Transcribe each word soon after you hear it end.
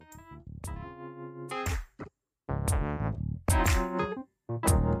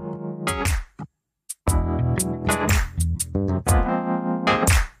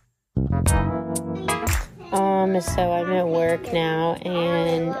So I'm at work now,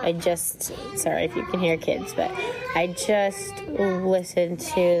 and sorry if you can hear kids, but I just listened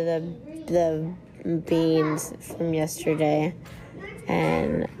to the beans from yesterday,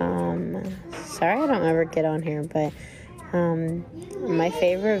 and sorry I don't ever get on here, but my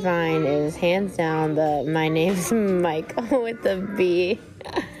favorite Vine is hands down my name's Michael with the B.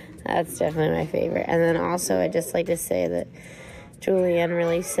 That's definitely my favorite. And then also I'd just like to say that Julianne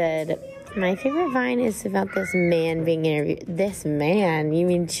really said, my favorite Vine is about this man being interviewed. This man? You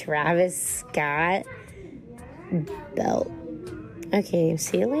mean Travis Scott? Belt. Okay,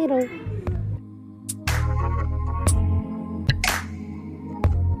 see you later.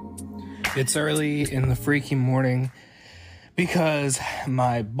 It's early in the freaking morning because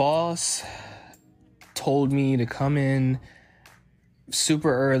my boss told me to come in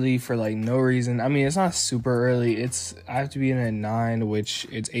super early for like no reason. I mean, it's not super early. I have to be in at 9, which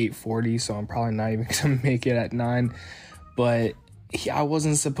it's 8:40, so I'm probably not even gonna make it at 9. But I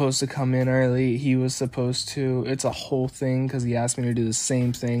wasn't supposed to come in early. He was supposed to. It's a whole thing because he asked me to do the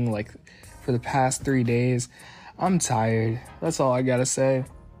same thing like for the past 3 days. I'm tired. That's all I gotta say.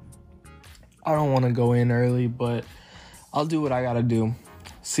 I don't want to go in early, but I'll do what I gotta do.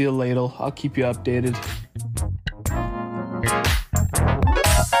 See you later. I'll keep you updated.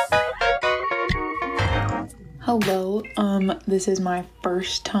 Hello, this is my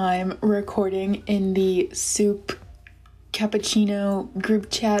first time recording in the soup cappuccino group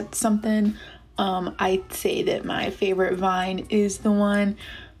chat something. I'd say that my favorite Vine is the one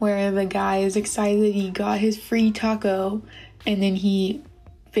where the guy is excited he got his free taco and then he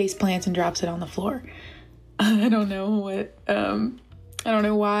face plants and drops it on the floor. I don't know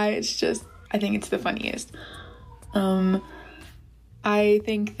why, it's just, I think it's the funniest. I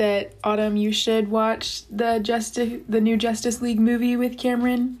think that, Autumn, you should watch the new Justice League movie with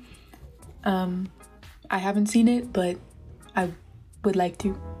Cameron. I haven't seen it, but I would like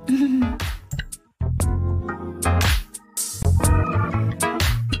to.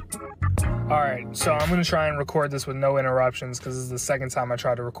 Alright, so I'm going to try and record this with no interruptions because this is the second time I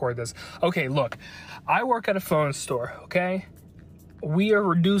tried to record this. Okay, look, I work at a phone store, okay? We are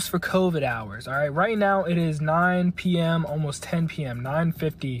reduced for COVID hours, all right? Right now, it is 9 p.m., almost 10 p.m.,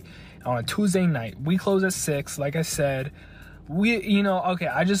 9:50 on a Tuesday night. We close at 6, like I said.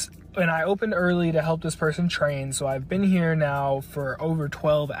 I opened early to help this person train, so I've been here now for over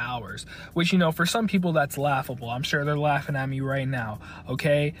 12 hours, which, for some people, that's laughable. I'm sure they're laughing at me right now,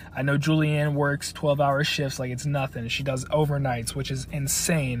 okay? I know Julianne works 12-hour shifts like it's nothing. She does overnights, which is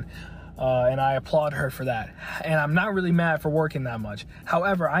insane. And I applaud her for that. And I'm not really mad for working that much.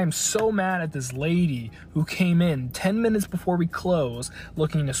 However, I am so mad at this lady who came in 10 minutes before we close,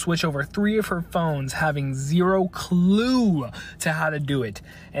 looking to switch over 3 of her phones, having zero clue to how to do it.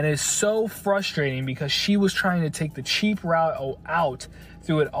 And it is so frustrating because she was trying to take the cheap route out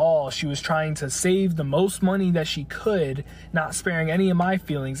through it all. She was trying to save the most money that she could, not sparing any of my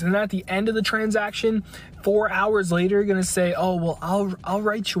feelings. And at the end of the transaction, 4 hours later, gonna say, oh, well, I'll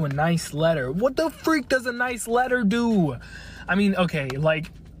write you a nice letter. What the freak does a nice letter do? I mean, okay,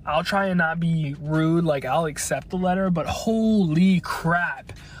 like, I'll try and not be rude, like, I'll accept the letter, but holy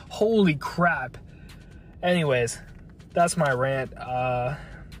crap. Anyways, that's my rant.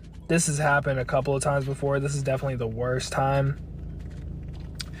 This has happened a couple of times before. This is definitely the worst time.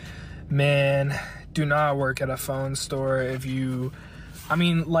 Man, do not work at a phone store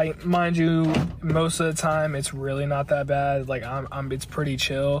mind you, most of the time it's really not that bad. Like it's pretty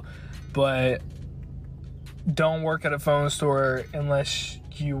chill, but don't work at a phone store unless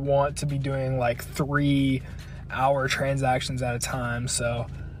you want to be doing like 3-hour transactions at a time. So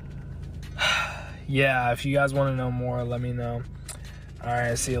yeah, if you guys want to know more, let me know. All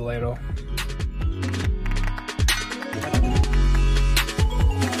right, see you later.